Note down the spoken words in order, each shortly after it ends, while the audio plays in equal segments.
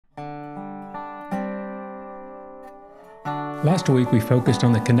Last week, we focused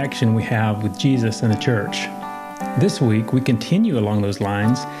on the connection we have with Jesus and the church. This week, we continue along those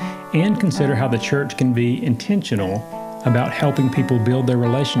lines and consider how the church can be intentional about helping people build their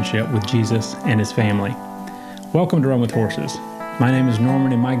relationship with Jesus and His family. Welcome to Run with Horses. My name is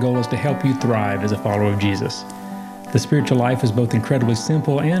Norman, and my goal is to help you thrive as a follower of Jesus. The spiritual life is both incredibly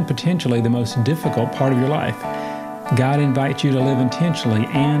simple and potentially the most difficult part of your life. God invites you to live intentionally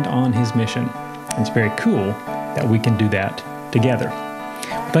and on His mission. It's very cool that we can do that together.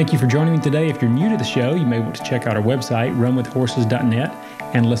 Thank you for joining me today. If you're new to the show, you may want to check out our website, runwithhorses.net,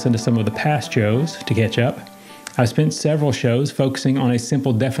 and listen to some of the past shows to catch up. I've spent several shows focusing on a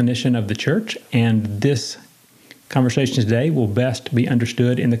simple definition of the church, and this conversation today will best be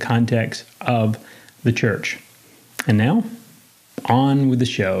understood in the context of the church. And now, on with the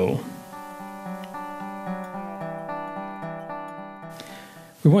show.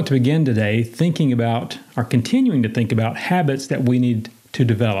 We want to begin today continuing to think about habits that we need to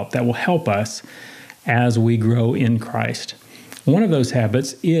develop that will help us as we grow in Christ. One of those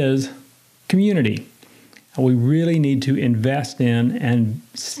habits is community. We really need to invest in and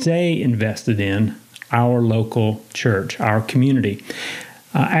stay invested in our local church, our community.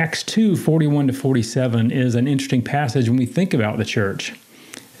 Acts 2:41-47 is an interesting passage when we think about the church.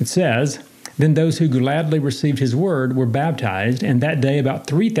 It says, "Then those who gladly received His word were baptized, and that day about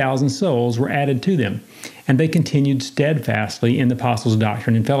 3,000 souls were added to them. And they continued steadfastly in the apostles'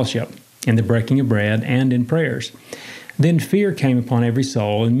 doctrine and fellowship, in the breaking of bread, and in prayers. Then fear came upon every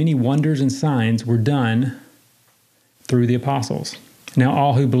soul, and many wonders and signs were done through the apostles. Now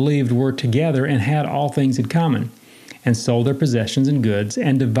all who believed were together and had all things in common, and sold their possessions and goods,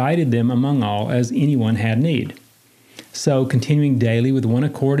 and divided them among all as anyone had need. So, continuing daily with one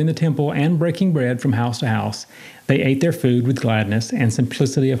accord in the temple and breaking bread from house to house, they ate their food with gladness and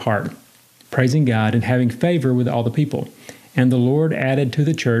simplicity of heart, praising God and having favor with all the people. And the Lord added to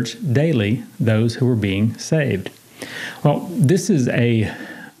the church daily those who were being saved." Well, this is an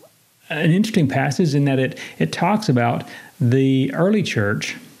interesting passage in that it talks about the early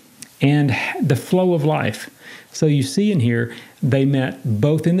church and the flow of life. So you see in here, they met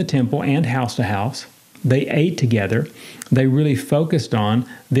both in the temple and house to house. They ate together. They really focused on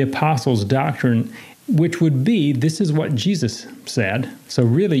the apostles' doctrine, which would be, this is what Jesus said. So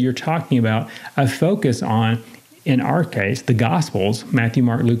really, you're talking about a focus on, in our case, the Gospels, Matthew,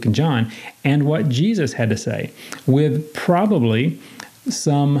 Mark, Luke, and John, and what Jesus had to say, with probably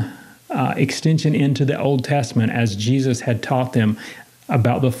some extension into the Old Testament as Jesus had taught them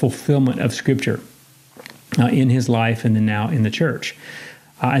about the fulfillment of Scripture in His life and then now in the church.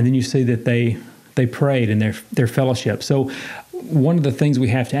 And then you see that they prayed in their fellowship. So one of the things we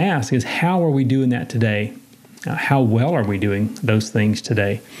have to ask is, how are we doing that today? How well are we doing those things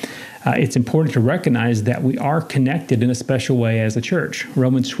today? It's important to recognize that we are connected in a special way as a church.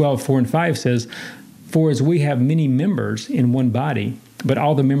 Romans 12:4-5 says, "For as we have many members in one body, but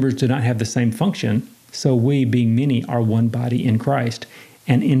all the members do not have the same function, so we, being many, are one body in Christ,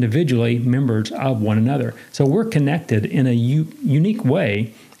 and individually members of one another." So we're connected in a unique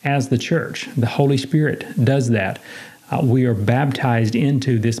way as the church. The Holy Spirit does that. We are baptized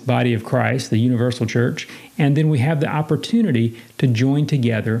into this body of Christ, the universal church, and then we have the opportunity to join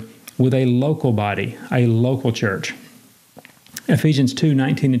together with a local body, a local church. Ephesians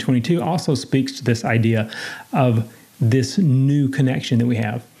 2:19-22 also speaks to this idea of this new connection that we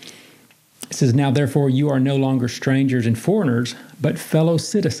have. It says, "Now therefore you are no longer strangers and foreigners, but fellow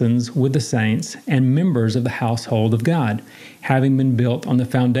citizens with the saints and members of the household of God, having been built on the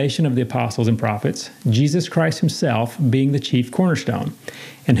foundation of the apostles and prophets, Jesus Christ Himself being the chief cornerstone,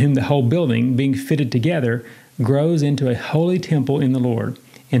 in whom the whole building, being fitted together, grows into a holy temple in the Lord,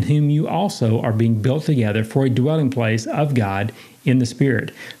 in whom you also are being built together for a dwelling place of God in the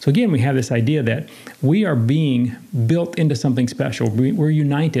Spirit." So again, we have this idea that we are being built into something special. We're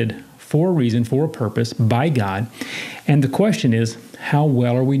united for a reason, for a purpose, by God. And the question is, how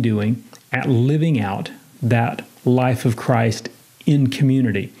well are we doing at living out that life of Christ in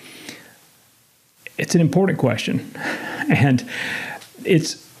community? It's an important question. And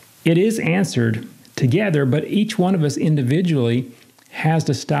it is answered together, but each one of us individually has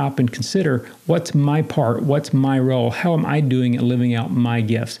to stop and consider, what's my part? What's my role? How am I doing at living out my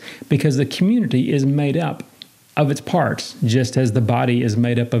gifts? Because the community is made up of its parts, just as the body is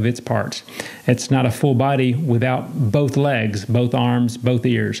made up of its parts. It's not a full body without both legs, both arms, both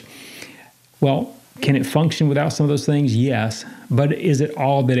ears. Well, can it function without some of those things? Yes. But is it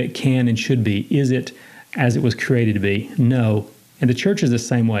all that it can and should be? Is it as it was created to be? No. And the church is the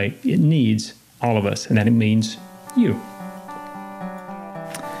same way. It needs all of us, and that it means you.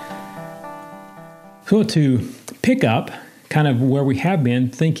 So to pick up kind of where we have been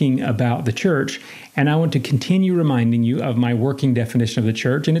thinking about the church. And I want to continue reminding you of my working definition of the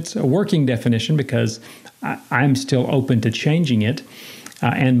church. And it's a working definition because I'm still open to changing it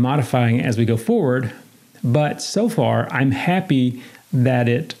and modifying it as we go forward. But so far, I'm happy that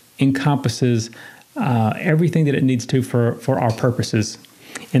it encompasses everything that it needs to for our purposes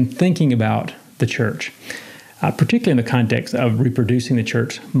in thinking about the church, particularly in the context of reproducing the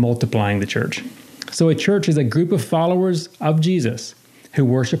church, multiplying the church. So a church is a group of followers of Jesus who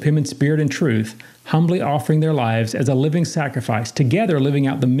worship him in spirit and truth, humbly offering their lives as a living sacrifice, together living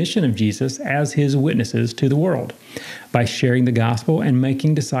out the mission of Jesus as his witnesses to the world by sharing the gospel and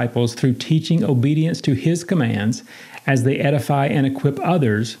making disciples through teaching obedience to his commands as they edify and equip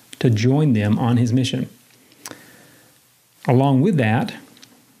others to join them on his mission. Along with that,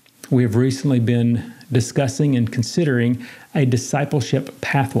 we have recently been discussing and considering a discipleship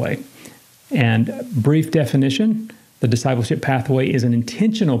pathway. And brief definition, the discipleship pathway is an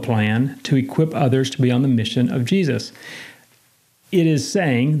intentional plan to equip others to be on the mission of Jesus. It is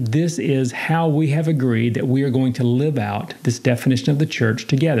saying this is how we have agreed that we are going to live out this definition of the church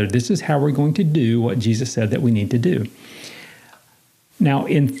together. This is how we're going to do what Jesus said that we need to do. Now,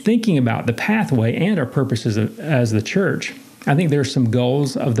 in thinking about the pathway and our purposes as the church, I think there are some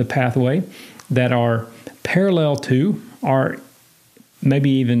goals of the pathway that are parallel to, or maybe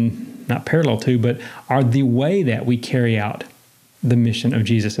even not parallel to, but are the way that we carry out the mission of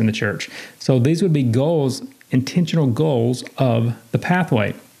Jesus in the church. So these would be goals, intentional goals of the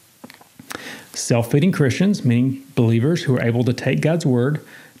pathway. Self-feeding Christians, meaning believers who are able to take God's word,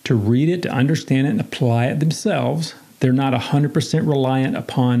 to read it, to understand it, and apply it themselves. They're not 100% reliant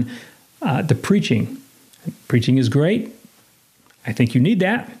upon the preaching. Preaching is great. I think you need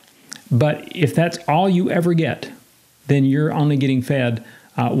that. But if that's all you ever get, then you're only getting fed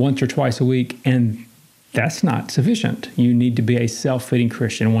once or twice a week, and that's not sufficient. You need to be a self-feeding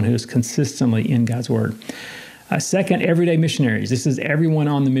Christian, one who is consistently in God's word. Second, everyday missionaries. This is everyone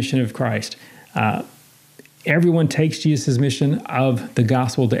on the mission of Christ. Everyone takes Jesus' mission of the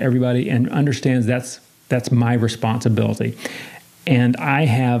gospel to everybody and understands that's my responsibility. And I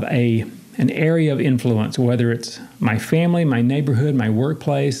have an area of influence, whether it's my family, my neighborhood, my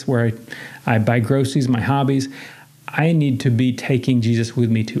workplace, where I buy groceries, my hobbies. I need to be taking Jesus with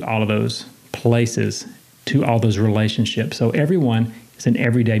me to all of those places, to all those relationships. So everyone is an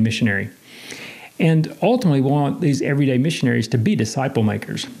everyday missionary. And ultimately, we want these everyday missionaries to be disciple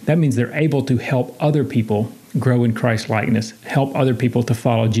makers. That means they're able to help other people grow in Christ likeness, help other people to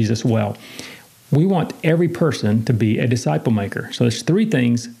follow Jesus well. We want every person to be a disciple maker. So there's three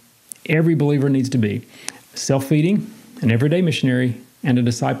things every believer needs to be: self-feeding, an everyday missionary, and a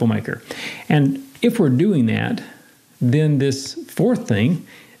disciple maker. And if we're doing that, then this fourth thing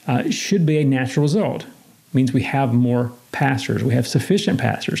should be a natural result. It means we have more pastors. We have sufficient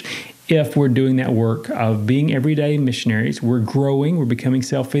pastors. If we're doing that work of being everyday missionaries, we're growing, we're becoming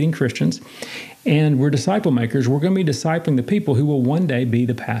self-feeding Christians, and we're disciple makers. We're going to be discipling the people who will one day be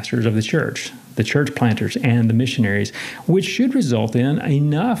the pastors of the church planters, and the missionaries, which should result in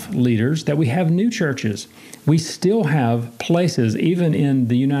enough leaders that we have new churches. We still have places, even in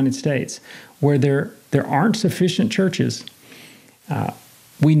the United States, where there aren't sufficient churches.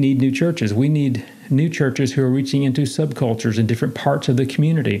 We need new churches. We need new churches who are reaching into subcultures in different parts of the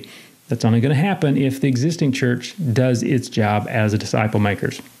community. That's only going to happen if the existing church does its job as a disciple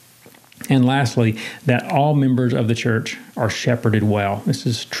makers. And lastly, that all members of the church are shepherded well. This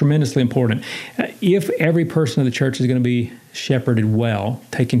is tremendously important. If every person of the church is going to be shepherded well,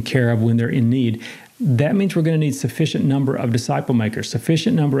 taken care of when they're in need, that means we're going to need sufficient number of disciple makers,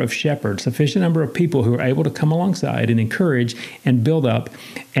 sufficient number of shepherds, sufficient number of people who are able to come alongside and encourage and build up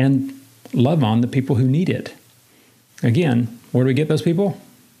and love on the people who need it. Again, where do we get those people?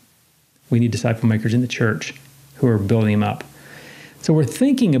 We need disciple makers in the church who are building them up. So we're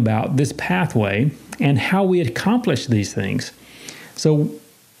thinking about this pathway and how we accomplish these things. So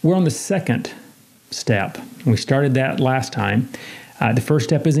we're on the second step. We started that last time. The first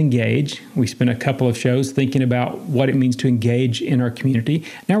step is engage. We spent a couple of shows thinking about what it means to engage in our community.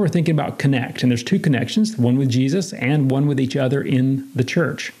 Now we're thinking about connect. And there's two connections, one with Jesus and one with each other in the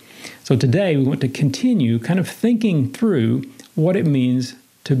church. So today we want to continue kind of thinking through what it means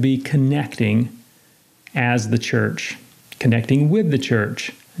to be connecting as the church, connecting with the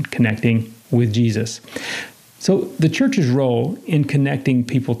church, and connecting with Jesus. So the church's role in connecting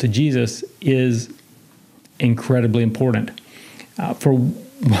people to Jesus is incredibly important. For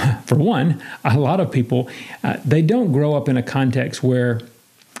one, a lot of people, they don't grow up in a context where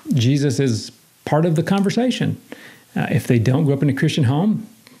Jesus is part of the conversation. If they don't grow up in a Christian home,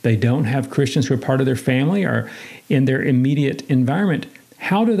 they don't have Christians who are part of their family or in their immediate environment,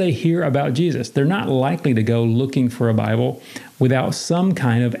 how do they hear about Jesus? They're not likely to go looking for a Bible without some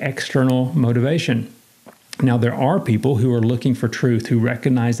kind of external motivation. Now, there are people who are looking for truth, who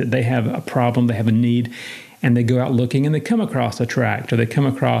recognize that they have a problem, they have a need, and they go out looking and they come across a tract or they come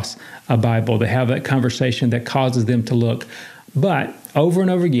across a Bible. They have that conversation that causes them to look. But over and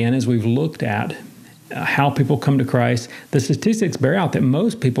over again, as we've looked at how people come to Christ, the statistics bear out that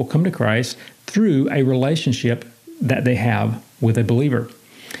most people come to Christ through a relationship that they have with a believer.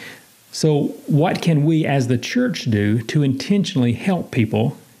 So what can we as the church do to intentionally help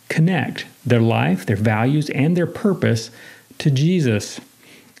people connect their life, their values, and their purpose to Jesus?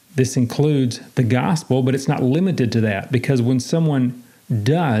 This includes the gospel, but it's not limited to that, because when someone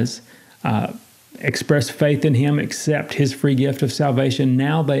does express faith in Him, accept His free gift of salvation,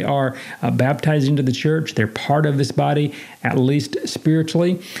 now they are baptized into the church, they're part of this body, at least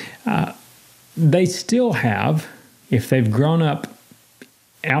spiritually. They still have, if they've grown up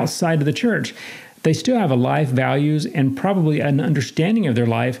outside of the church, they still have a life, values, and probably an understanding of their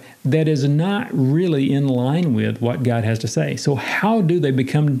life that is not really in line with what God has to say. So how do they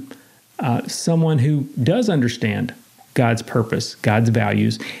become someone who does understand God's purpose, God's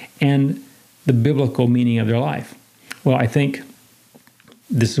values, and the biblical meaning of their life? Well, I think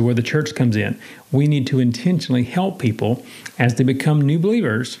this is where the church comes in. We need to intentionally help people as they become new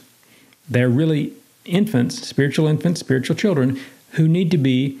believers. They're really infants, spiritual children, who need to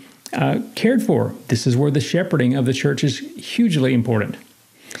be cared for. This is where the shepherding of the church is hugely important.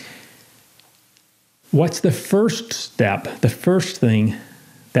 What's the first step, the first thing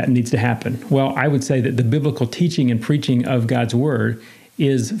that needs to happen? Well, I would say that the biblical teaching and preaching of God's Word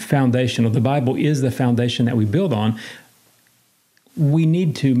is foundational. The Bible is the foundation that we build on. We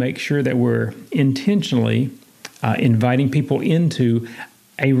need to make sure that we're intentionally inviting people into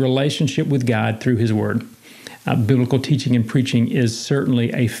a relationship with God through His Word. Biblical teaching and preaching is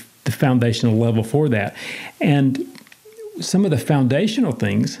certainly the foundational level for that. And some of the foundational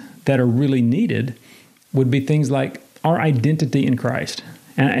things that are really needed would be things like our identity in Christ.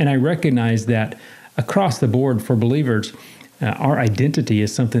 And I recognize that across the board for believers, our identity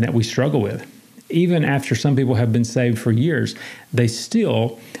is something that we struggle with. Even after some people have been saved for years, they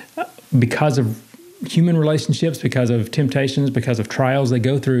still, because of human relationships, because of temptations, because of trials they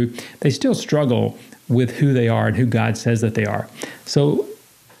go through, they still struggle with who they are and who God says that they are. So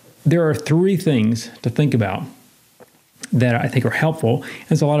there are three things to think about that I think are helpful.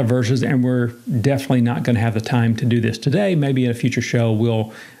 There's a lot of verses, and we're definitely not going to have the time to do this today. Maybe in a future show,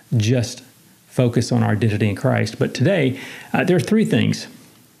 we'll just focus on our identity in Christ. But today, there are three things.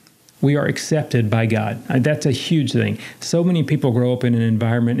 We are accepted by God. That's a huge thing. So many people grow up in an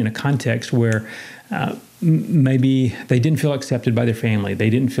environment, in a context where maybe they didn't feel accepted by their family. They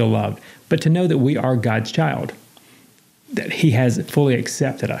didn't feel loved. But to know that we are God's child, that He has fully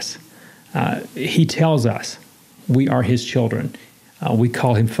accepted us. He tells us we are His children. We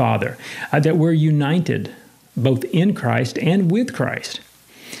call Him Father. That we're united both in Christ and with Christ.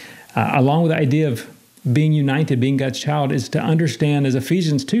 Along with the idea of being united, being God's child, is to understand, as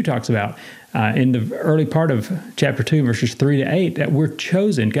Ephesians 2 talks about, in the early part of chapter 2, verses 3 to 8, that we're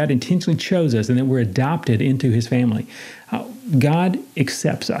chosen. God intentionally chose us, and that we're adopted into His family. God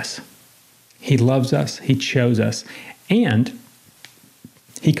accepts us. He loves us. He chose us. And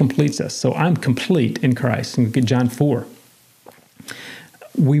He completes us. So I'm complete in Christ. And look at John 4.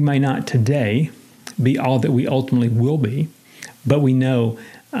 We may not today be all that we ultimately will be, but we know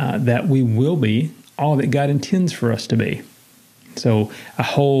that we will be all that God intends for us to be. So a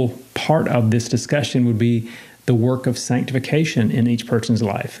whole part of this discussion would be the work of sanctification in each person's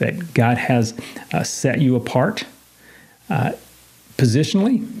life, that God has set you apart.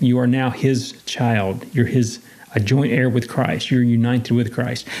 Positionally, you are now His child. You're a joint heir with Christ. You're united with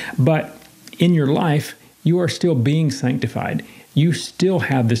Christ. But in your life, you are still being sanctified. You still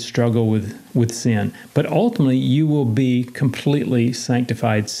have this struggle with sin. But ultimately, you will be completely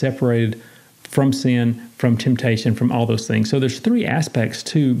sanctified, separated from sin, from temptation, from all those things. So there's three aspects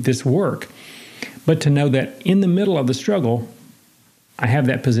to this work. But to know that in the middle of the struggle, I have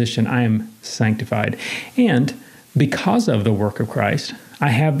that position. I am sanctified. And because of the work of Christ, I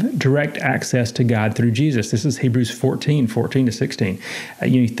have direct access to God through Jesus. This is Hebrews 14 to 16.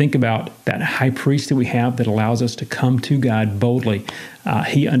 You think about that high priest that we have that allows us to come to God boldly.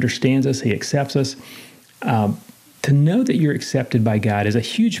 He understands us. He accepts us. To know that you're accepted by God is a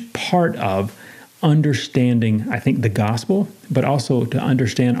huge part of understanding, I think, the gospel, but also to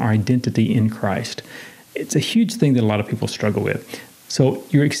understand our identity in Christ. It's a huge thing that a lot of people struggle with. So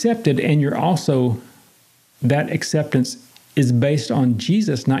you're accepted, and you're also, that acceptance is based on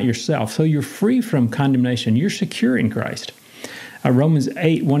Jesus, not yourself. So you're free from condemnation. You're secure in Christ. Romans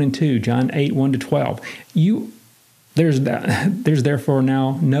 8, 1 and 2, John 8, 1 to 12. There's therefore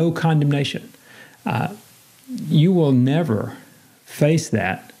now no condemnation. You will never face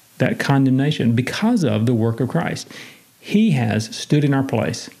that condemnation because of the work of Christ. He has stood in our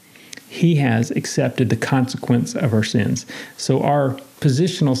place. He has accepted the consequence of our sins. So our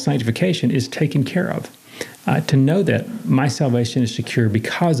positional sanctification is taken care of. To know that my salvation is secure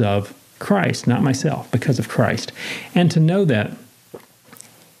because of Christ, not myself, because of Christ. And to know that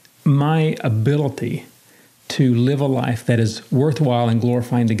my ability to live a life that is worthwhile and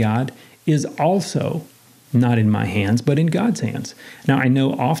glorifying to God is also not in my hands, but in God's hands. Now, I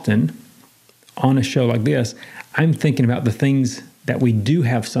know often on a show like this, I'm thinking about the things that we do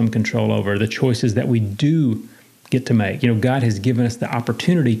have some control over, the choices that we do get to make. God has given us the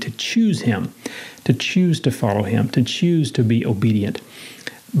opportunity to choose Him, to choose to follow Him, to choose to be obedient.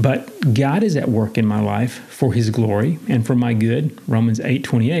 But God is at work in my life for His glory and for my good. Romans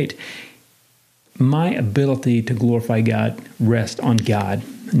 8:28. My ability to glorify God rests on God,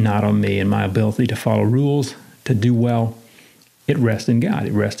 not on me. And my ability to follow rules, to do well, it rests in God.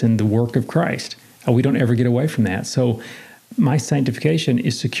 It rests in the work of Christ. We don't ever get away from that. So my sanctification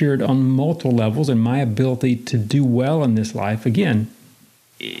is secured on multiple levels, and my ability to do well in this life, again,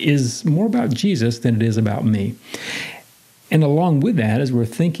 is more about Jesus than it is about me. And along with that, as we're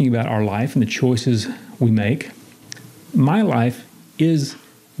thinking about our life and the choices we make, my life is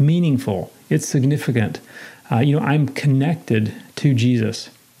meaningful. It's significant. I'm connected to Jesus.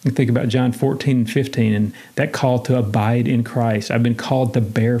 You think about John 14 and 15 and that call to abide in Christ. I've been called to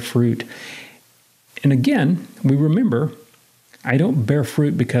bear fruit. And again, we remember, I don't bear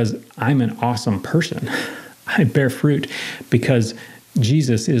fruit because I'm an awesome person. I bear fruit because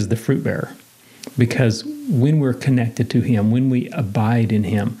Jesus is the fruit bearer. Because when we're connected to Him, when we abide in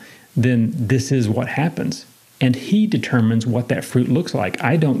Him, then this is what happens. And He determines what that fruit looks like.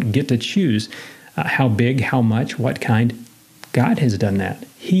 I don't get to choose how big, how much, what kind. God has done that.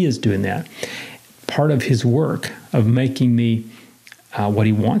 He is doing that. Part of His work of making me what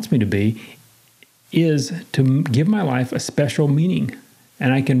He wants me to be is to give my life a special meaning.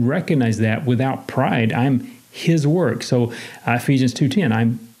 And I can recognize that without pride. I'm His work. So Ephesians 2:10,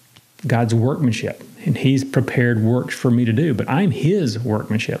 I'm God's workmanship, and He's prepared works for me to do. But I'm His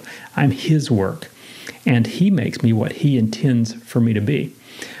workmanship. I'm His work. And He makes me what He intends for me to be.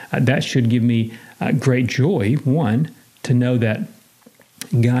 That should give me great joy, one, to know that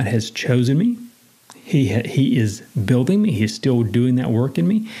God has chosen me. He is building me. He's still doing that work in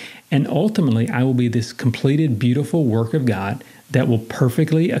me. And ultimately, I will be this completed, beautiful work of God that will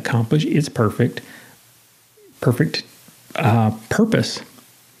perfectly accomplish its perfect purpose.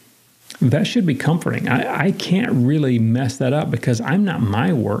 That should be comforting. I can't really mess that up because I'm not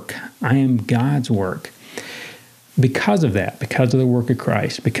my work. I am God's work. Because of that, because of the work of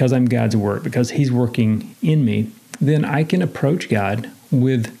Christ, because I'm God's work, because He's working in me, then I can approach God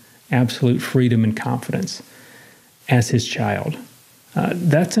with absolute freedom and confidence as His child.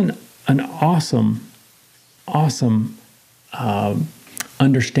 That's an awesome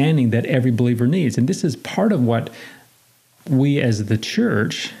understanding that every believer needs. And this is part of what we as the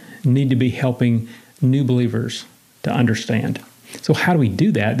church need to be helping new believers to understand. So how do we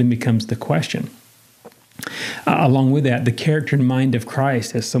do that then becomes the question. Along with that, the character and mind of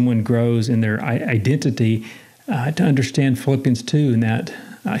Christ as someone grows in their identity, to understand Philippians 2 and that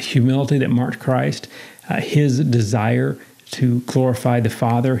humility that marked Christ, His desire to glorify the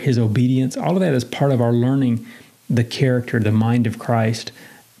Father, His obedience, all of that is part of our learning the character, the mind of Christ,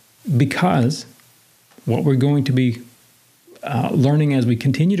 because what we're going to be learning as we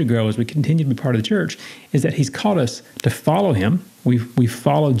continue to grow, as we continue to be part of the church, is that He's called us to follow Him. We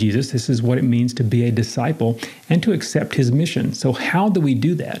follow Jesus. This is what it means to be a disciple and to accept His mission. So how do we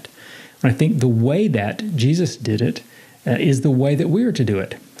do that? And I think the way that Jesus did it is the way that we're to do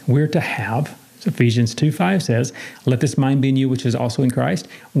it. We're to have, as Ephesians 2:5 says, let this mind be in you, which is also in Christ.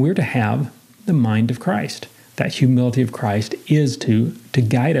 We're to have the mind of Christ. That humility of Christ is to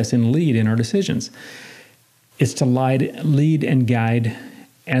guide us and lead in our decisions. It's to lead and guide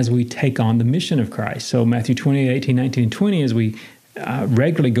as we take on the mission of Christ. So Matthew 28, 18, 19, and 20, as we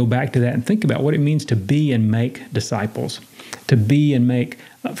regularly go back to that and think about what it means to be and make disciples, to be and make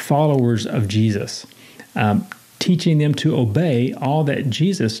followers of Jesus, teaching them to obey all that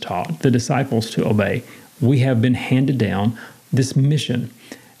Jesus taught the disciples to obey. We have been handed down this mission.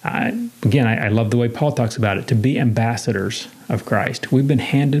 I love the way Paul talks about it, to be ambassadors of Christ. We've been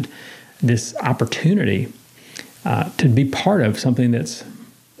handed this opportunity to be part of something that's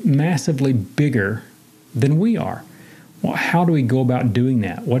massively bigger than we are. Well, how do we go about doing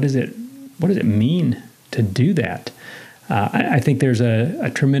that? What does it mean to do that? I think there's a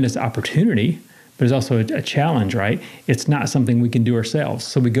tremendous opportunity, but there's also a challenge, right? It's not something we can do ourselves.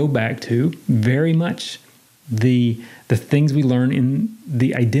 So we go back to very much the things we learn in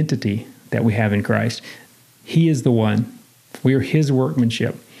the identity that we have in Christ. He is the one. We are His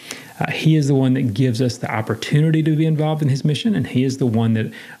workmanship. He is the one that gives us the opportunity to be involved in His mission, and He is the one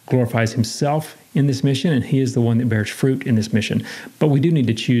that glorifies Himself in this mission, and He is the one that bears fruit in this mission. But we do need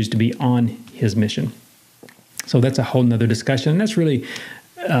to choose to be on His mission. So that's a whole nother discussion, and that's really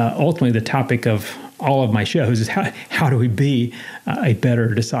ultimately the topic of all of my shows, is how do we be a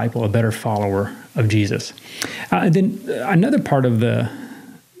better disciple, a better follower of Jesus. And then another part of the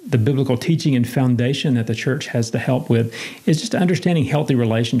biblical teaching and foundation that the church has to help with is just understanding healthy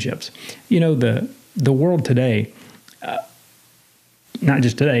relationships. You know, the world today, not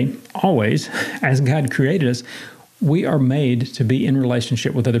just today, always, as God created us, we are made to be in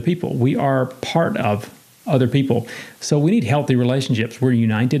relationship with other people. We are part of other people. So we need healthy relationships. We're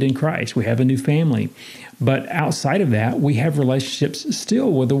united in Christ. We have a new family. But outside of that, we have relationships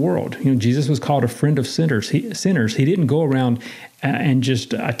still with the world. You know, Jesus was called a friend of sinners. He didn't go around and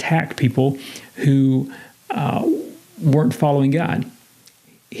just attack people who weren't following God.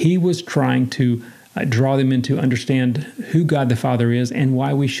 He was trying to draw them into understand who God the Father is and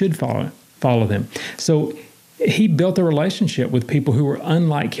why we should follow them. So He built a relationship with people who were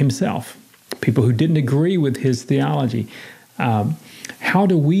unlike Himself, people who didn't agree with His theology. How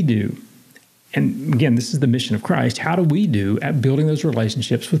do we do? And again, this is the mission of Christ. How do we do at building those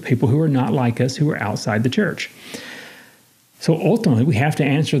relationships with people who are not like us, who are outside the church? So ultimately, we have to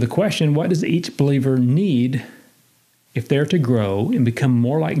answer the question, what does each believer need if they're to grow and become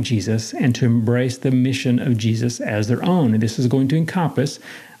more like Jesus and to embrace the mission of Jesus as their own? And this is going to encompass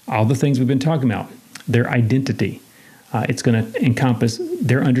all the things we've been talking about, their identity. It's going to encompass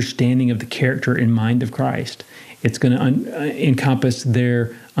their understanding of the character and mind of Christ. It's going to encompass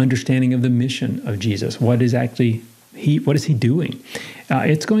their understanding of the mission of Jesus. What is He doing?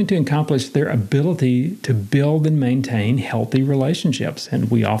 It's going to encompass their ability to build and maintain healthy relationships. And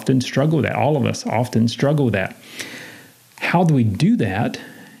we often struggle with that. All of us often struggle with that. How do we do that?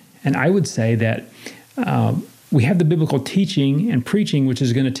 And I would say that we have the biblical teaching and preaching, which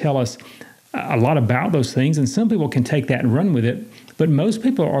is going to tell us a lot about those things. And some people can take that and run with it. But most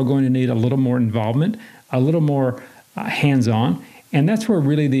people are going to need a little more involvement, a little more hands-on. And that's where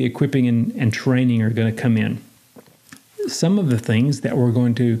really the equipping and training are going to come in. Some of the things that we're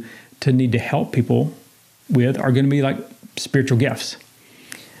going to need to help people with are going to be like spiritual gifts.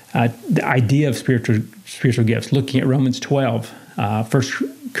 The idea of spiritual gifts, looking at Romans 12, 1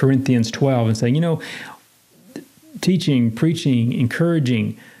 Corinthians 12, and saying, teaching, preaching,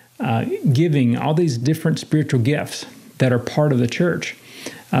 encouraging, giving, all these different spiritual gifts that are part of the church.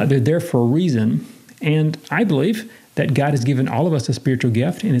 They're there for a reason. And I believe that God has given all of us a spiritual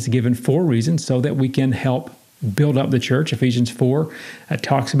gift, and it's given for a reason, so that we can help build up the church. Ephesians 4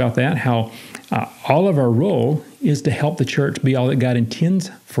 talks about that, how all of our role is to help the church be all that God intends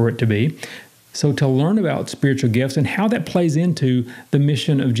for it to be. So to learn about spiritual gifts and how that plays into the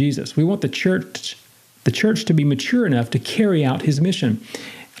mission of Jesus. We want the church to be mature enough to carry out His mission.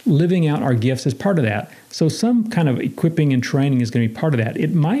 Living out our gifts is part of that. So some kind of equipping and training is going to be part of that.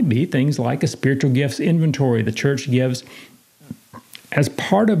 It might be things like a spiritual gifts inventory the church gives as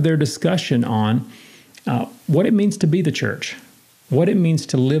part of their discussion on what it means to be the church, what it means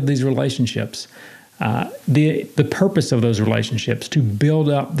to live these relationships, the purpose of those relationships, to build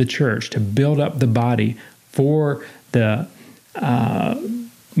up the church, to build up the body for the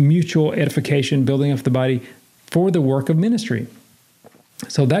mutual edification, building up the body for the work of ministry.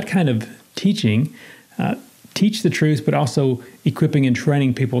 So that kind of teaching, teach the truth, but also equipping and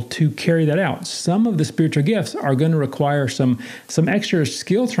training people to carry that out. Some of the spiritual gifts are going to require some extra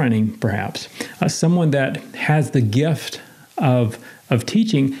skill training, perhaps. Someone that has the gift of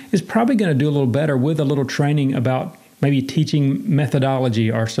teaching is probably going to do a little better with a little training about maybe teaching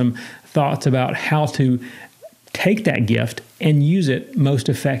methodology or some thoughts about how to take that gift and use it most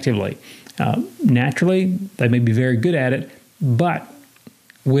effectively. Naturally, they may be very good at it, but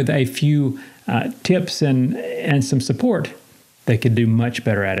with a few tips and some support, they could do much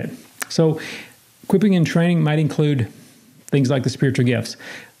better at it. So equipping and training might include things like the spiritual gifts,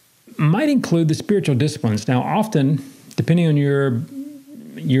 might include the spiritual disciplines. Now, often, depending on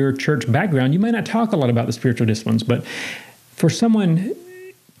your church background, you may not talk a lot about the spiritual disciplines, but for someone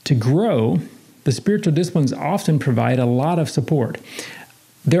to grow, the spiritual disciplines often provide a lot of support.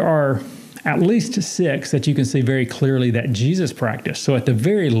 There are at least 6 that you can see very clearly that Jesus practiced. So at the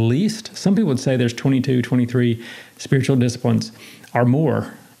very least, some people would say there's 22, 23 spiritual disciplines or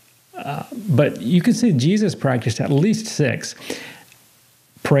more. But you can see Jesus practiced at least 6.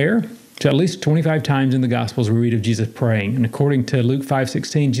 Prayer, so at least 25 times in the Gospels we read of Jesus praying. And according to Luke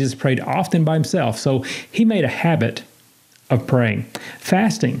 5:16, Jesus prayed often by himself. So he made a habit of praying.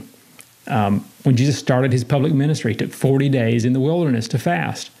 Fasting. When Jesus started his public ministry, he took 40 days in the wilderness to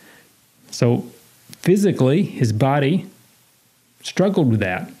fast. So physically, his body struggled with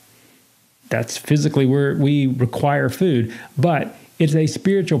that. That's physically where we require food. But it's a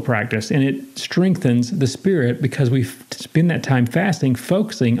spiritual practice, and it strengthens the spirit because we spend that time fasting,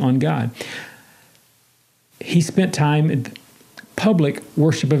 focusing on God. He spent time in public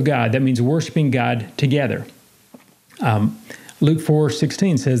worship of God. That means worshiping God together. Luke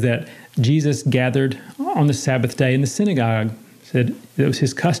 4:16 says that Jesus gathered on the Sabbath day in the synagogue. Said it was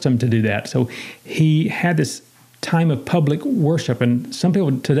his custom to do that. So he had this time of public worship, and some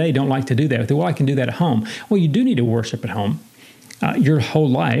people today don't like to do that. They say, well, I can do that at home. Well, you do need to worship at home. Your whole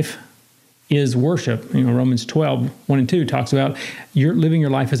life is worship. Romans 12:1-2 talks about you're living your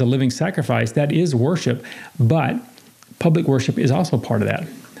life as a living sacrifice. That is worship, but public worship is also part of that.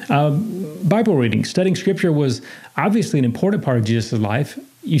 Bible reading, studying Scripture was obviously an important part of Jesus' life.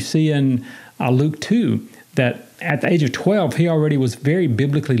 You see in Luke 2 that at the age of 12, he already was very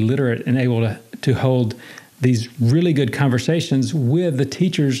biblically literate and able to hold these really good conversations with the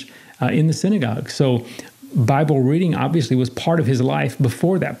teachers in the synagogue. So Bible reading obviously was part of his life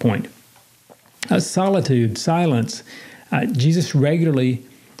before that point. Solitude, silence. Jesus regularly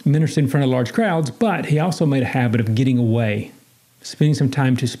ministered in front of large crowds, but he also made a habit of getting away, spending some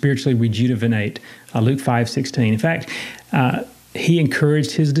time to spiritually rejuvenate. Luke 5:16. In fact, he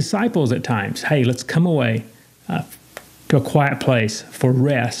encouraged his disciples at times, hey, let's come away to a quiet place for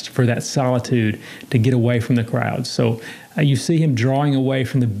rest, for that solitude, to get away from the crowds. So you see him drawing away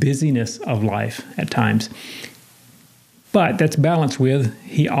from the busyness of life at times. But that's balanced with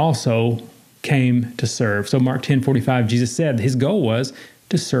he also came to serve. So Mark 10:45, Jesus said his goal was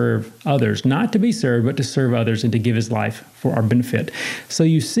to serve others, not to be served, but to serve others and to give his life for our benefit. So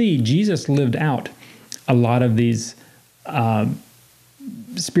you see, Jesus lived out a lot of these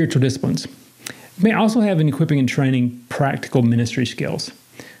spiritual disciplines. We may also have in equipping and training practical ministry skills.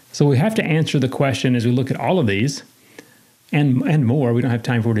 So we have to answer the question as we look at all of these and more, we don't have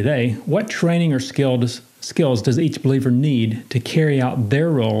time for today, what training or skills does each believer need to carry out their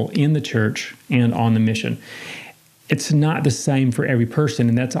role in the church and on the mission? It's not the same for every person,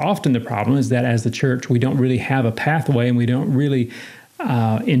 and that's often the problem, is that as the church, we don't really have a pathway and we don't really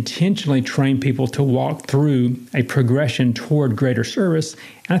intentionally train people to walk through a progression toward greater service,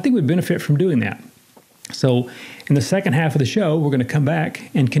 and I think we benefit from doing that. So in the second half of the show, we're going to come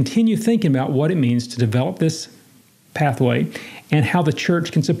back and continue thinking about what it means to develop this pathway and how the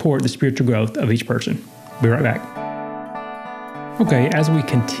church can support the spiritual growth of each person. Be right back. Okay, as we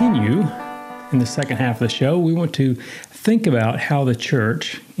continue in the second half of the show, we want to think about how the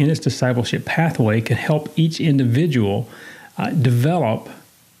church in its discipleship pathway can help each individual develop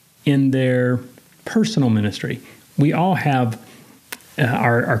in their personal ministry. We all have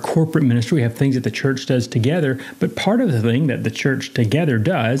our corporate ministry. We have things that the church does together, but part of the thing that the church together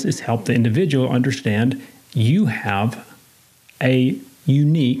does is help the individual understand you have a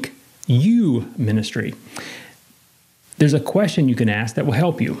unique you ministry. There's a question you can ask that will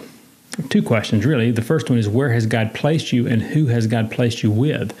help you. Two questions, really. The first one is, where has God placed you and who has God placed you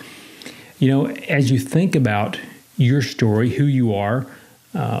with? As you think about your story, who you are,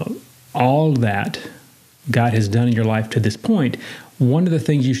 all that God has done in your life to this point, one of the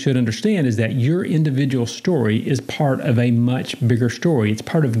things you should understand is that your individual story is part of a much bigger story. It's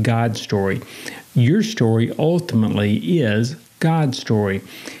part of God's story. Your story ultimately is God's story.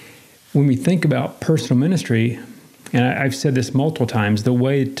 When we think about personal ministry, and I've said this multiple times, the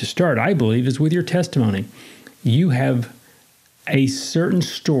way to start, I believe, is with your testimony. You have a certain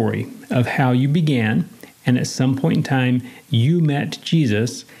story of how you began, and at some point in time, you met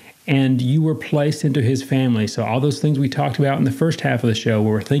Jesus, and you were placed into his family. So all those things we talked about in the first half of the show,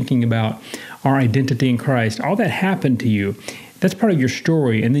 where we're thinking about our identity in Christ, all that happened to you. That's part of your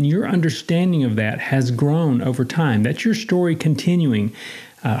story, and then your understanding of that has grown over time. That's your story continuing.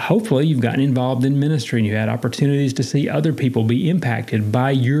 Hopefully, you've gotten involved in ministry and you had opportunities to see other people be impacted by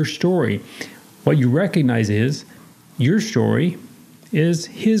your story. What you recognize is your story is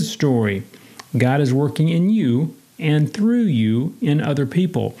his story. God is working in you and through you in other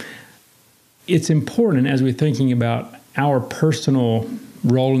people. It's important as we're thinking about our personal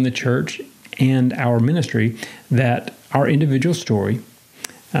role in the church and our ministry that our individual story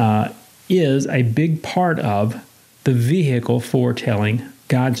is a big part of the vehicle for telling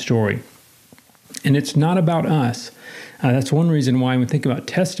God's story. And it's not about us. That's one reason why when we think about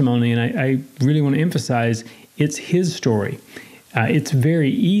testimony, and I really want to emphasize, it's His story. It's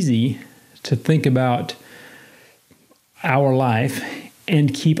very easy to think about our life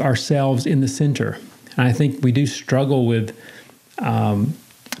and keep ourselves in the center. And I think we do struggle with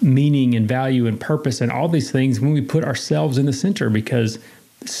meaning and value and purpose and all these things when we put ourselves in the center, because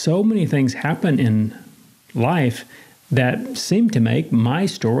so many things happen in life that seem to make my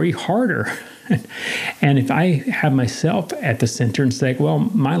story harder. And if I have myself at the center and say, well,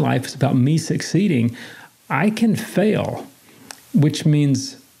 my life is about me succeeding, I can fail, which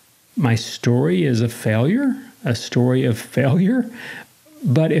means my story is a story of failure.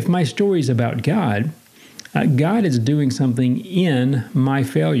 But if my story is about God, God is doing something in my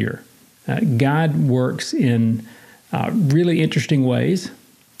failure. God works in really interesting ways.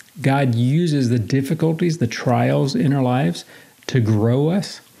 God uses the difficulties, the trials in our lives to grow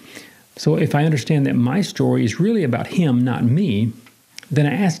us. So if I understand that my story is really about Him, not me, then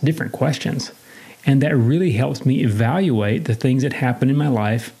I ask different questions. And that really helps me evaluate the things that happen in my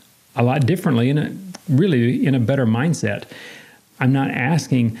life a lot differently and really in a better mindset. I'm not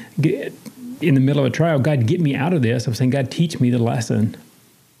asking in the middle of a trial, God, get me out of this. I'm saying, God, teach me the lesson.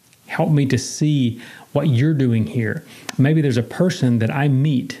 Help me to see what you're doing here. Maybe there's a person that I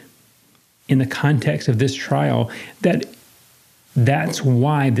meet in the context of this trial that's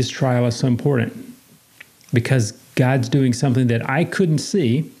why this trial is so important, because God's doing something that I couldn't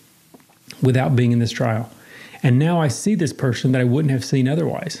see without being in this trial. And now I see this person that I wouldn't have seen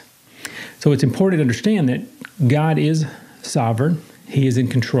otherwise. So it's important to understand that God is sovereign. He is in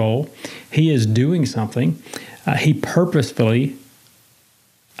control. He is doing something. He purposefully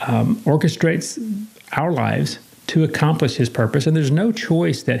orchestrates our lives to accomplish His purpose, and there's no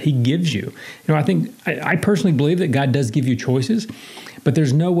choice that He gives you. I personally believe that God does give you choices, but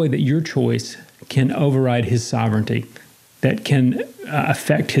there's no way that your choice can override His sovereignty, that can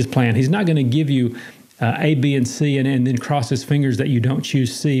affect His plan. He's not going to give you A, B, and C, and then cross His fingers that you don't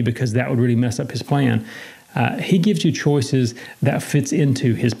choose C, because that would really mess up His plan. He gives you choices that fits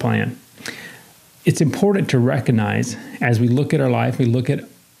into His plan. It's important to recognize as we look at our life, we look at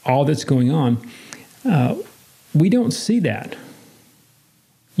all that's going on, we don't see that.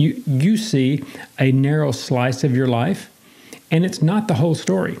 You see a narrow slice of your life, and it's not the whole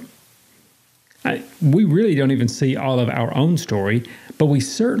story. We really don't even see all of our own story, but we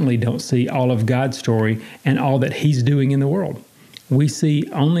certainly don't see all of God's story and all that He's doing in the world. We see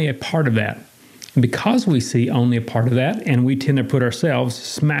only a part of that. And because we see only a part of that, and we tend to put ourselves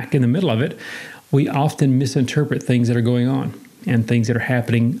smack in the middle of it, we often misinterpret things that are going on and things that are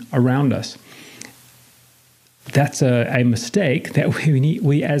happening around us. That's a mistake that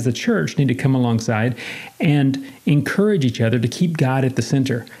we as the church need to come alongside and encourage each other to keep God at the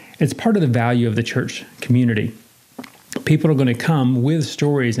center. It's part of the value of the church community. People are going to come with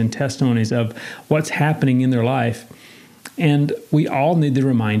stories and testimonies of what's happening in their life, and we all need the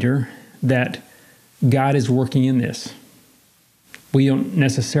reminder that God is working in this. We don't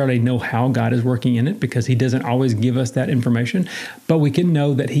necessarily know how God is working in it, because He doesn't always give us that information, but we can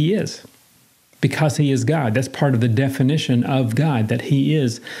know that He is, because He is God. That's part of the definition of God, that He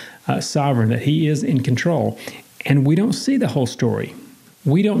is sovereign, that He is in control. And we don't see the whole story.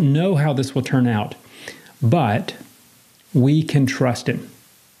 We don't know how this will turn out, but we can trust Him.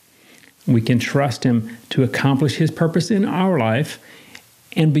 We can trust Him to accomplish His purpose in our life,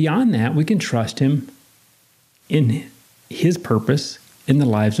 and beyond that, we can trust Him in His purpose in the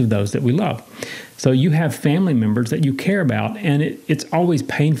lives of those that we love. So you have family members that you care about, and it's always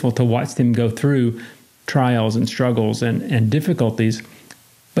painful to watch them go through trials and struggles and difficulties,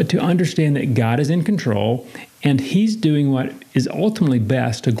 but to understand that God is in control and He's doing what is ultimately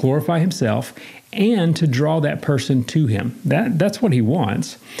best to glorify Himself and to draw that person to Him. That's what He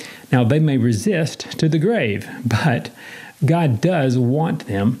wants. Now, they may resist to the grave, but God does want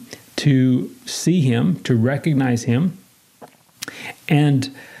them to see Him, to recognize Him,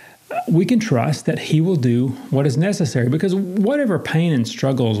 and we can trust that He will do what is necessary, because whatever pain and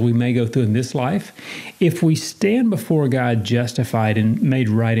struggles we may go through in this life, if we stand before God justified and made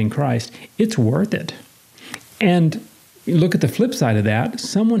right in Christ, it's worth it. And look at the flip side of that,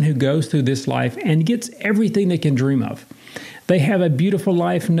 someone who goes through this life and gets everything they can dream of. They have a beautiful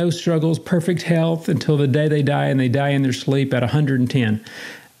life, no struggles, perfect health until the day they die, and they die in their sleep at 110.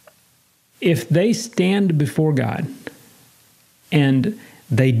 If they stand before God and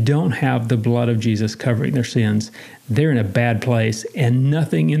they don't have the blood of Jesus covering their sins, they're in a bad place, and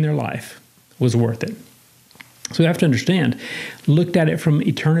nothing in their life was worth it. So we have to understand, looked at it from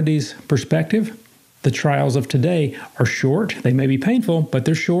eternity's perspective, the trials of today are short. They may be painful, but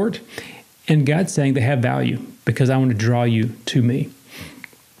they're short. And God's saying they have value because I want to draw you to me.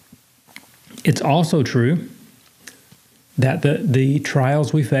 It's also true that the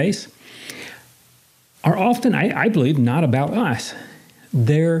trials we face are often, I believe, not about us.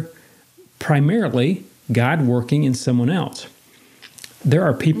 They're primarily God working in someone else. There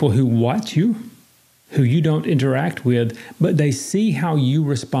are people who watch you, who you don't interact with, but they see how you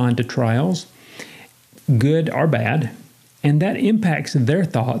respond to trials, good or bad, and that impacts their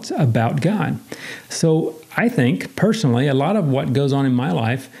thoughts about God. So I think, personally, a lot of what goes on in my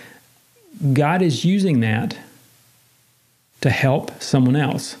life, God is using that to help someone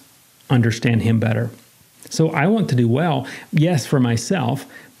else understand Him better. So I want to do well, yes, for myself,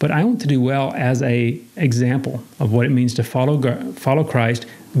 but I want to do well as an example of what it means to follow Christ,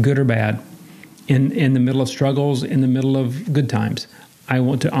 good or bad, in the middle of struggles, in the middle of good times. I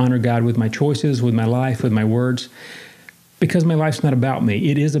want to honor God with my choices, with my life, with my words, because my life's not about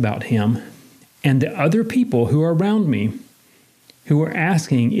me. It is about Him. And the other people who are around me, who are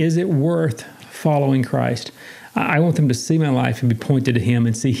asking, is it worth following Christ? I want them to see my life and be pointed to Him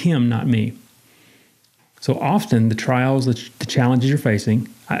and see Him, not me. So often the trials, the challenges you're facing,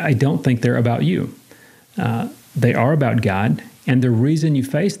 I don't think they're about you. They are about God, and the reason you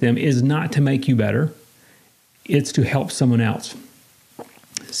face them is not to make you better. It's to help someone else.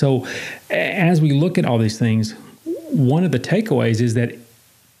 So as we look at all these things, one of the takeaways is that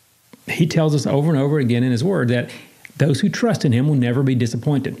He tells us over and over again in His Word that those who trust in Him will never be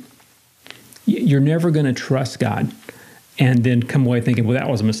disappointed. You're never going to trust God and then come away thinking, well, that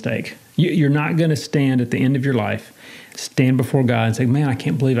was a mistake. You're not going to stand at the end of your life, stand before God and say, man, I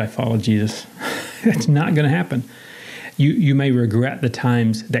can't believe I followed Jesus. It's not going to happen. You may regret the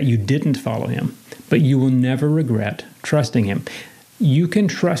times that you didn't follow Him, but you will never regret trusting Him. You can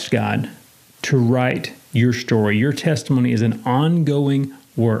trust God to write your story. Your testimony is an ongoing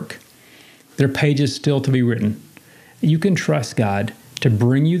work. There are pages still to be written. You can trust God to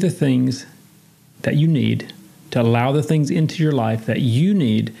bring you the things that you need, to allow the things into your life that you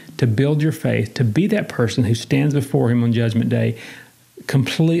need to build your faith, to be that person who stands before Him on Judgment Day,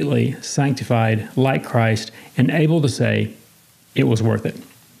 completely sanctified like Christ and able to say, it was worth it.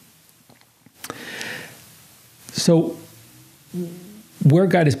 So where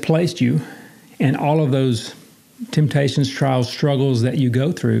God has placed you and all of those temptations, trials, struggles that you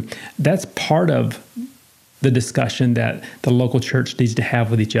go through, that's part of the discussion that the local church needs to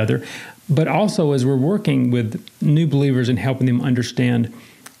have with each other. But also as we're working with new believers and helping them understand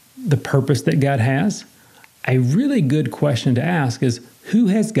the purpose that God has, a really good question to ask is, who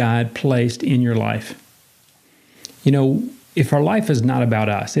has God placed in your life? You know, if our life is not about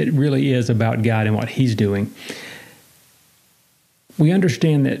us, it really is about God and what He's doing. We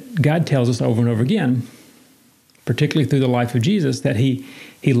understand that God tells us over and over again, particularly through the life of Jesus, that He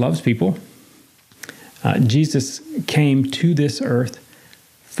loves people. Jesus came to this earth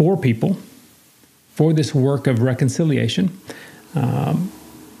for people, for this work of reconciliation.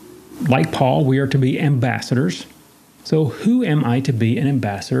 Like Paul, we are to be ambassadors. So who am I to be an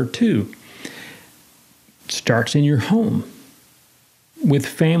ambassador to? It starts in your home, with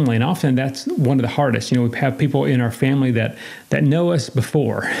family, and often that's one of the hardest. You know, we have people in our family that know us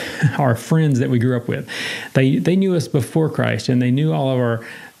before, our friends that we grew up with. They knew us before Christ, and they knew all of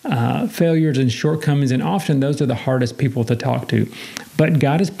our failures and shortcomings, and often those are the hardest people to talk to. But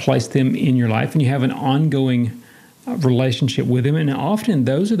God has placed them in your life, and you have an ongoing relationship with Him, and often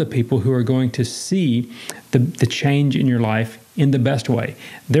those are the people who are going to see the change in your life in the best way.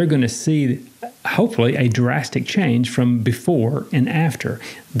 They're going to see, hopefully, a drastic change from before and after.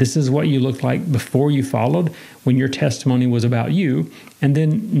 This is what you looked like before you followed, when your testimony was about you, and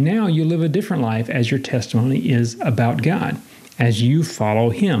then now you live a different life as your testimony is about God, as you follow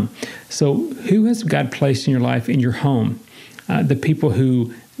Him. So who has God placed in your life, in your home? The people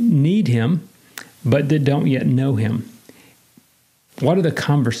who need Him, but that don't yet know Him. What are the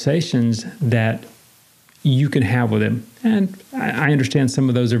conversations that you can have with Him? And I understand some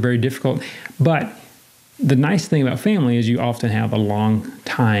of those are very difficult, but the nice thing about family is you often have a long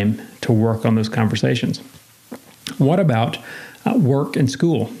time to work on those conversations. What about work and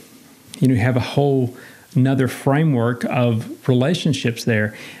school? You know, you have a whole another framework of relationships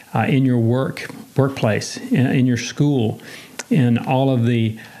there in your workplace, in your school, in all of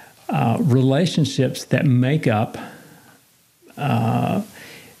the relationships that make up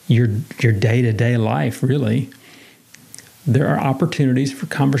your day-to-day life, really. There are opportunities for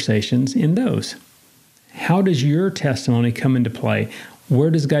conversations in those. How does your testimony come into play?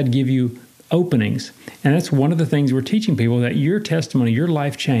 Where does God give you openings. And that's one of the things we're teaching people, that your testimony, your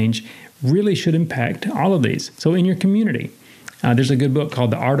life change really should impact all of these. So in your community, there's a good book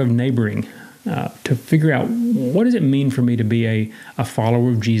called The Art of Neighboring, to figure out what does it mean for me to be a follower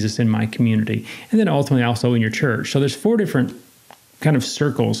of Jesus in my community, and then ultimately also in your church. So there's 4 different kind of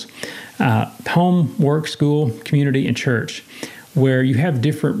circles: home, work, school, community, and church, where you have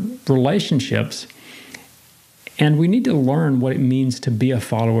different relationships. And we need to learn what it means to be a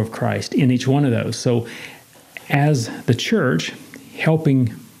follower of Christ in each one of those. So as the church,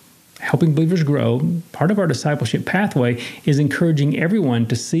 helping believers grow, part of our discipleship pathway is encouraging everyone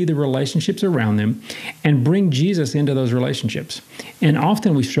to see the relationships around them and bring Jesus into those relationships. And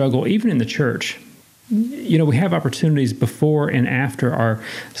often we struggle, even in the church. We have opportunities before and after our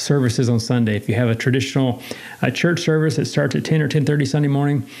services on Sunday. If you have a traditional church service that starts at 10 or 10:30 Sunday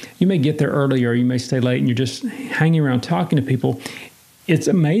morning, you may get there early or you may stay late and you're just hanging around talking to people. It's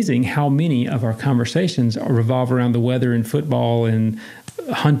amazing how many of our conversations revolve around the weather and football and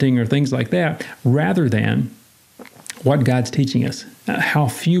hunting or things like that, rather than what God's teaching us. How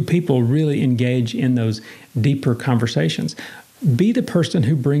few people really engage in those deeper conversations. Be the person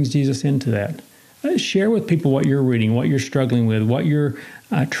who brings Jesus into that. Share with people what you're reading, what you're struggling with, what you're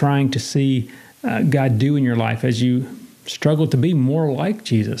trying to see God do in your life as you struggle to be more like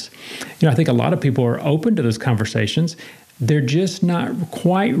Jesus. I think a lot of people are open to those conversations. They're just not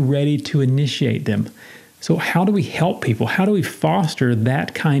quite ready to initiate them. So how do we help people? How do we foster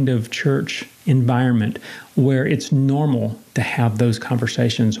that kind of church environment where it's normal to have those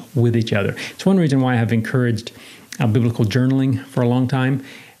conversations with each other? It's one reason why I have encouraged biblical journaling for a long time.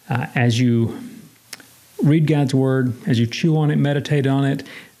 As you read God's Word, as you chew on it, meditate on it,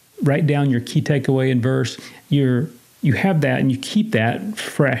 write down your key takeaway and verse, you have that and you keep that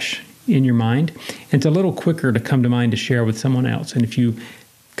fresh in your mind. And it's a little quicker to come to mind to share with someone else. And if you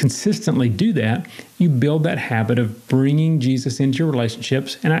consistently do that, you build that habit of bringing Jesus into your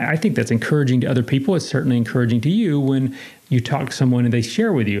relationships. And I think that's encouraging to other people. It's certainly encouraging to you when you talk to someone and they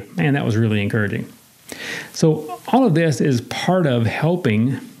share with you, man, that was really encouraging. So all of this is part of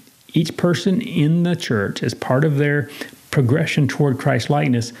helping each person in the church, as part of their progression toward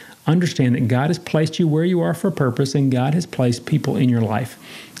Christ-likeness, understand that God has placed you where you are for a purpose, and God has placed people in your life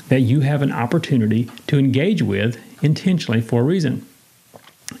that you have an opportunity to engage with intentionally for a reason.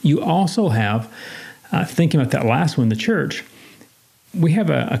 You also have, thinking about that last one, the church, we have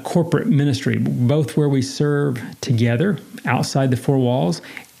a corporate ministry, both where we serve together outside the 4 walls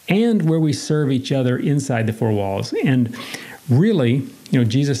and where we serve each other inside the 4 walls. And really,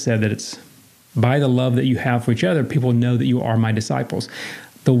 Jesus said that it's by the love that you have for each other, people know that you are my disciples.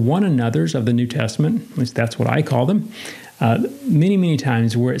 The one another's of the New Testament, at least that's what I call them, many, many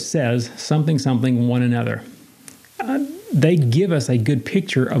times where it says something, one another. They give us a good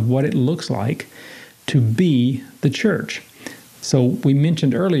picture of what it looks like to be the church. So we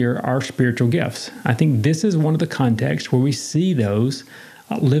mentioned earlier our spiritual gifts. I think this is one of the contexts where we see those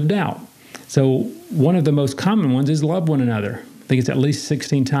lived out. So one of the most common ones is love one another. I think it's at least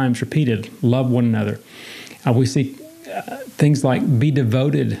 16 times repeated, love one another. We see things like be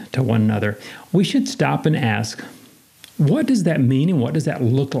devoted to one another. We should stop and ask, what does that mean and what does that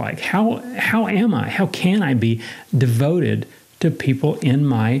look like? How can I be devoted to people in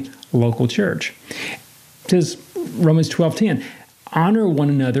my local church? It says, Romans 12:10, honor one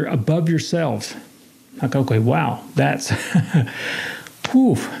another above yourselves. Like, okay, wow, that's,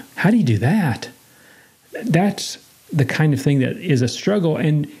 how do you do that? That's the kind of thing that is a struggle,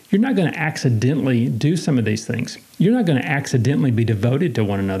 and you're not going to accidentally do some of these things. You're not going to accidentally be devoted to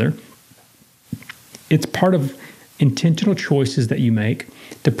one another. It's part of intentional choices that you make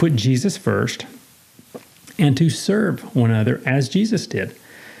to put Jesus first and to serve one another as Jesus did.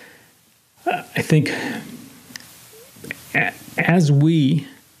 I think as we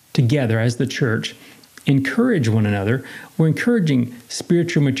together, as the church, encourage one another, we're encouraging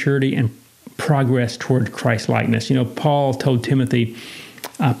spiritual maturity and progress toward Christ-likeness. Paul told Timothy,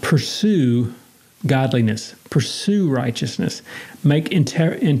 pursue godliness, pursue righteousness, make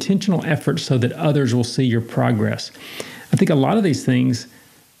intentional efforts so that others will see your progress. I think a lot of these things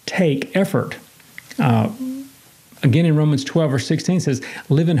take effort. Again, in Romans 12 or 16 says,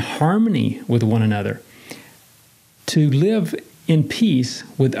 live in harmony with one another. To live in peace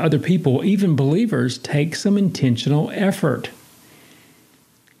with other people, even believers, take some intentional effort.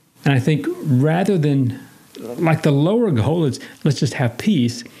 And I think rather than, like the lower goal is, let's just have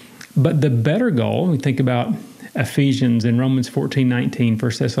peace, but the better goal, we think about Ephesians and Romans 14:19,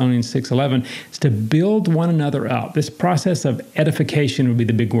 1 Thessalonians 6:11, is to build one another up. This process of edification would be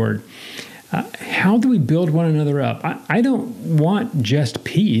the big word. How do we build one another up? I don't want just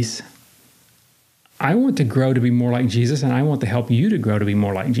peace. I want to grow to be more like Jesus, and I want to help you to grow to be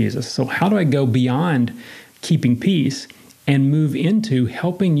more like Jesus. So how do I go beyond keeping peace and move into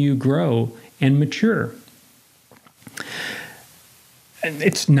helping you grow and mature?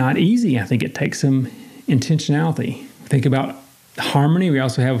 It's not easy. I think it takes some intentionality. Think about harmony. We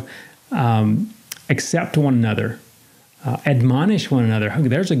also have accept one another, admonish one another.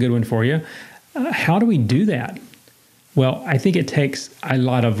 There's a good one for you. How do we do that? Well, I think it takes a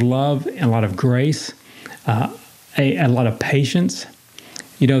lot of love and a lot of grace, a lot of patience.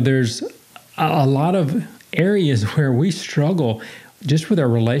 There's a lot of areas where we struggle just with our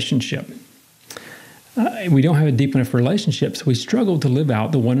relationship. We don't have a deep enough relationship, so we struggle to live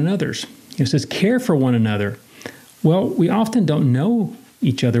out the one another's. It says care for one another. Well, we often don't know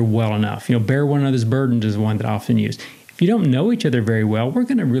each other well enough. Bear one another's burdens is one that I often use. If you don't know each other very well, we're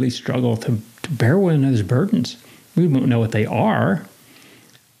going to really struggle to bear one another's burdens. We won't know what they are,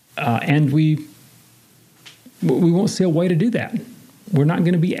 and we won't see a way to do that. We're not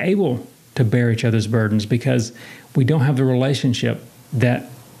going to be able to bear each other's burdens because we don't have the relationship that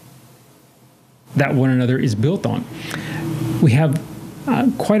one another is built on. We have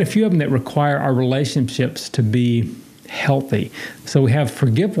quite a few of them that require our relationships to be healthy. So we have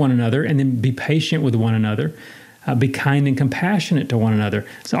forgive one another and then be patient with one another. Be kind and compassionate to one another.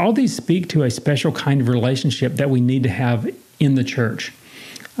 So all these speak to a special kind of relationship that we need to have in the church.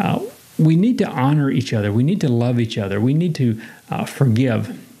 We need to honor each other. We need to love each other. We need to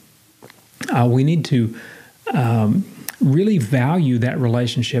forgive. We need to really value that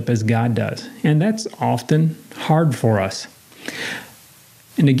relationship as God does. And that's often hard for us.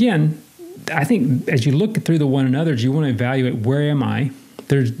 And again, I think as you look through the one another's, you want to evaluate, where am I?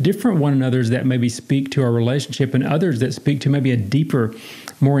 There's different one another's that maybe speak to our relationship and others that speak to maybe a deeper,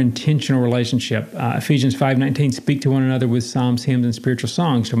 more intentional relationship. Ephesians 5:19, speak to one another with psalms, hymns, and spiritual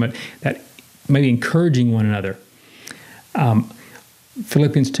songs. Talking about that, maybe encouraging one another.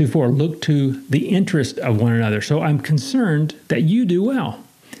 Philippians 2:4, look to the interest of one another. So I'm concerned that you do well.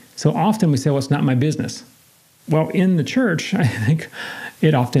 So often we say, well, it's not my business. Well, in the church, I think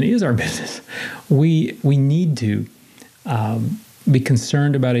it often is our business. We need to be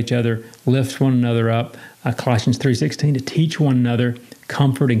concerned about each other, lift one another up. Colossians 3:16, to teach one another,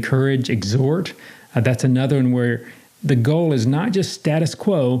 comfort, encourage, exhort. That's another one where the goal is not just status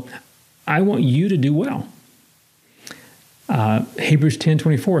quo. I want you to do well. Hebrews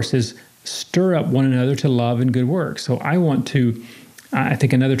 10:24 says, stir up one another to love and good works. So I want to, I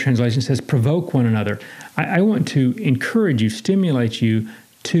think another translation says, provoke one another. I want to encourage you, stimulate you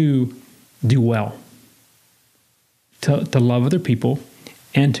to do well, to love other people,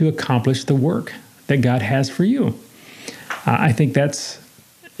 and to accomplish the work that God has for you. I think it's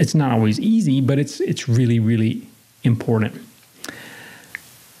not always easy, but it's really, really important.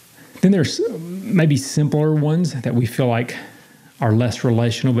 Then there's maybe simpler ones that we feel like are less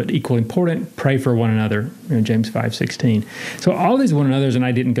relational but equally important. Pray for one another, James 5:16. So all these one another's, and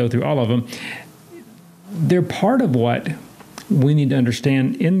I didn't go through all of them, they're part of what we need to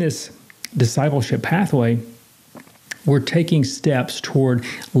understand in this discipleship pathway. We're taking steps toward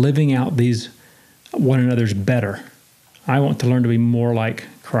living out these one another's better. I want to learn to be more like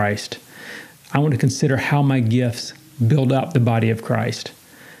Christ. I want to consider how my gifts build up the body of Christ.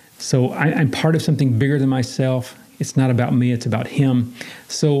 So I'm part of something bigger than myself. It's not about me, it's about Him.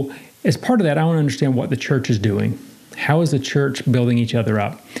 So as part of that, I want to understand what the church is doing. How is the church building each other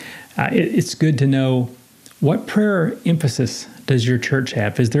up? It's good to know, what prayer emphasis does your church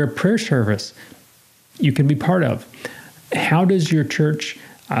have? Is there a prayer service you can be part of? How does your church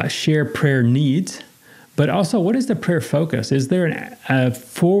share prayer needs? But also, what is the prayer focus? Is there a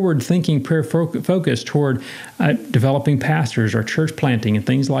forward-thinking prayer focus toward developing pastors or church planting and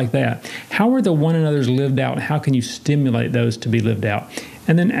things like that? How are the one another's lived out? How can you stimulate those to be lived out?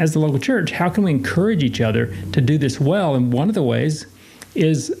 And then as the local church, how can we encourage each other to do this well? And one of the ways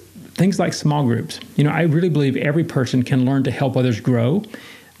is things like small groups. I really believe every person can learn to help others grow.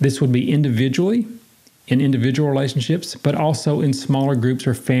 This would be individually, in individual relationships, but also in smaller groups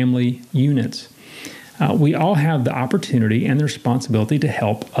or family units. We all have the opportunity and the responsibility to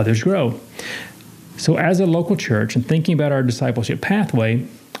help others grow. So as a local church, and thinking about our discipleship pathway,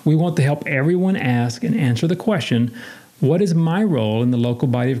 we want to help everyone ask and answer the question, what is my role in the local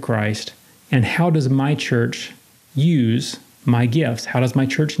body of Christ, and how does my church use my gifts? How does my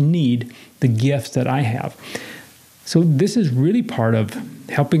church need the gifts that I have? So this is really part of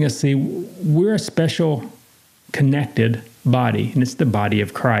helping us see we're a special, connected body, and it's the body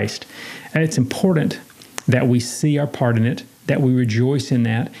of Christ. And it's important that we see our part in it, that we rejoice in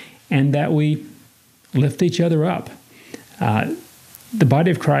that, and that we lift each other up. the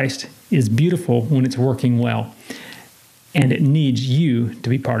body of Christ is beautiful when it's working well, and it needs you to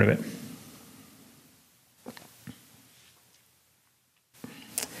be part of it.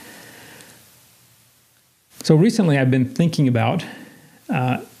 So recently I've been thinking about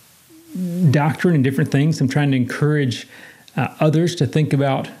doctrine and different things. I'm trying to encourage others to think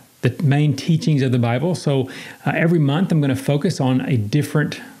about the main teachings of the Bible. So every month I'm going to focus on a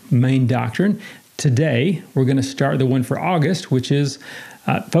different main doctrine. Today we're going to start the one for August, which is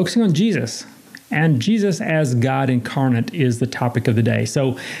focusing on Jesus. And Jesus as God incarnate is the topic of the day.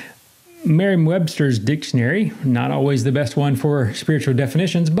 So Merriam-Webster's dictionary, not always the best one for spiritual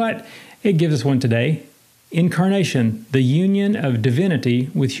definitions, but it gives us one today. Incarnation, the union of divinity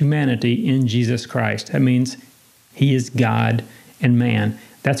with humanity in Jesus Christ. That means he is God and man.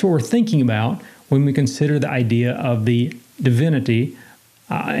 That's what we're thinking about when we consider the idea of the divinity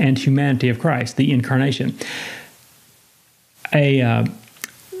and humanity of Christ, the incarnation. A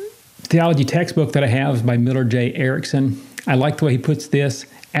theology textbook that I have is by Miller J. Erickson. I like the way he puts this.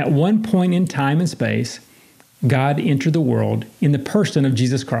 At one point in time and space, God entered the world in the person of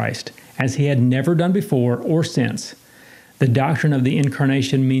Jesus Christ, as he had never done before or since. The doctrine of the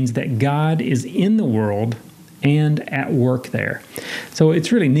incarnation means that God is in the world and at work there. So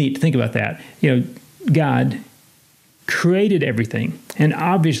it's really neat to think about that. God created everything. And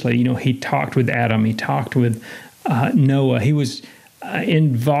obviously, he talked with Adam, he talked with Noah. He was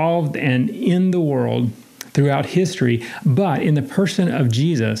involved and in the world throughout history. But in the person of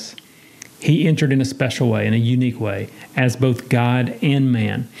Jesus, he entered in a special way, in a unique way, as both God and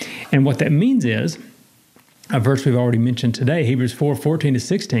man. And what that means is, a verse we've already mentioned today, Hebrews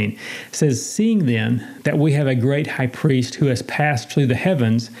 4:14-16, says, "Seeing then that we have a great high priest who has passed through the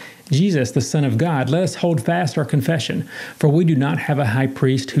heavens, Jesus, the Son of God, let us hold fast our confession. For we do not have a high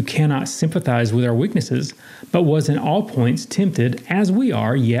priest who cannot sympathize with our weaknesses, but was in all points tempted as we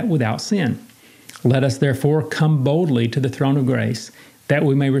are, yet without sin. Let us therefore come boldly to the throne of grace, that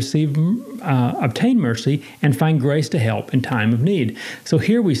we may obtain mercy and find grace to help in time of need." So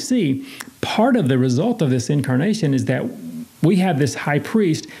here we see part of the result of this incarnation is that we have this high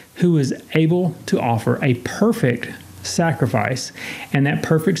priest who is able to offer a perfect sacrifice. And that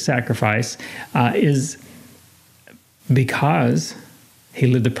perfect sacrifice is because he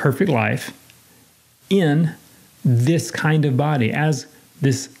lived a perfect life in this kind of body as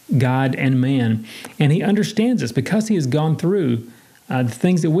this God and man. And he understands this because he has gone through the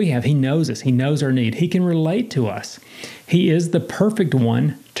things that we have. He knows us. He knows our need. He can relate to us. He is the perfect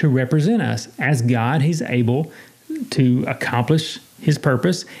one to represent us. As God, he's able to accomplish his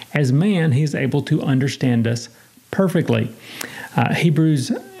purpose. As man, he's able to understand us perfectly.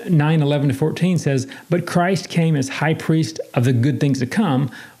 Hebrews 9:11-14 says, "But Christ came as high priest of the good things to come,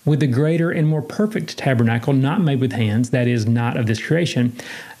 with the greater and more perfect tabernacle, not made with hands, that is, not of this creation,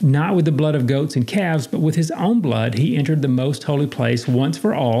 not with the blood of goats and calves, but with his own blood he entered the most holy place once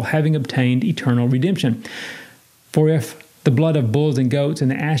for all, having obtained eternal redemption. For if the blood of bulls and goats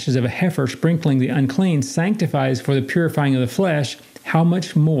and the ashes of a heifer sprinkling the unclean sanctifies for the purifying of the flesh, how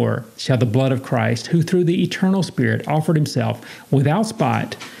much more shall the blood of Christ, who through the eternal Spirit offered himself without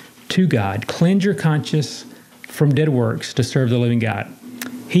spot to God, cleanse your conscience from dead works to serve the living God."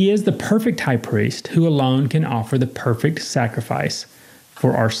 He is the perfect high priest who alone can offer the perfect sacrifice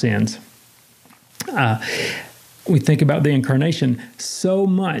for our sins. We think about the incarnation. So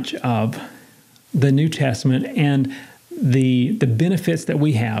much of the New Testament and the benefits that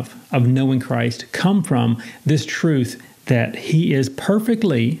we have of knowing Christ come from this truth that he is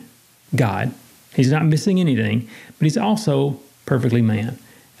perfectly God. He's not missing anything, but he's also perfectly man.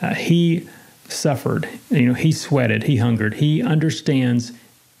 He suffered, he sweated, he hungered, he understands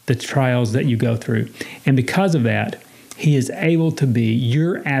the trials that you go through. And because of that, he is able to be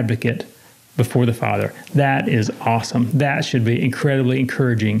your advocate before the Father. That is awesome. That should be incredibly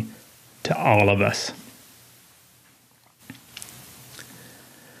encouraging to all of us.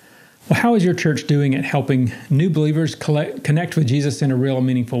 Well, how is your church doing at helping new believers connect with Jesus in a real,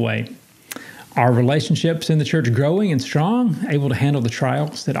 meaningful way? Are relationships in the church growing and strong, able to handle the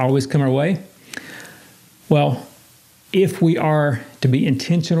trials that always come our way? Well, if we are to be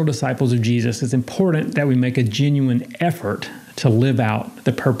intentional disciples of Jesus, it's important that we make a genuine effort to live out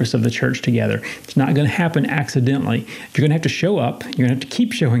the purpose of the church together. It's not going to happen accidentally. You're going to have to show up. You're going to have to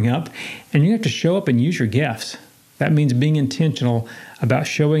keep showing up, and you have to show up and use your gifts. That means being intentional about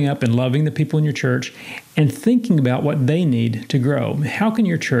showing up and loving the people in your church and thinking about what they need to grow. How can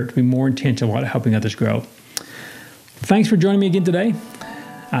your church be more intentional about helping others grow? Thanks for joining me again today.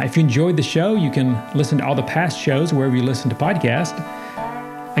 If you enjoyed the show, you can listen to all the past shows wherever you listen to podcasts.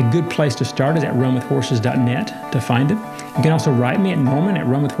 A good place to start is at runwithhorses.net to find it. You can also write me at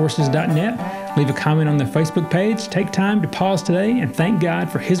norman@runwithhorses.net. Leave a comment on the Facebook page. Take time to pause today and thank God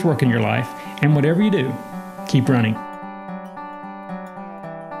for His work in your life. And whatever you do, keep running.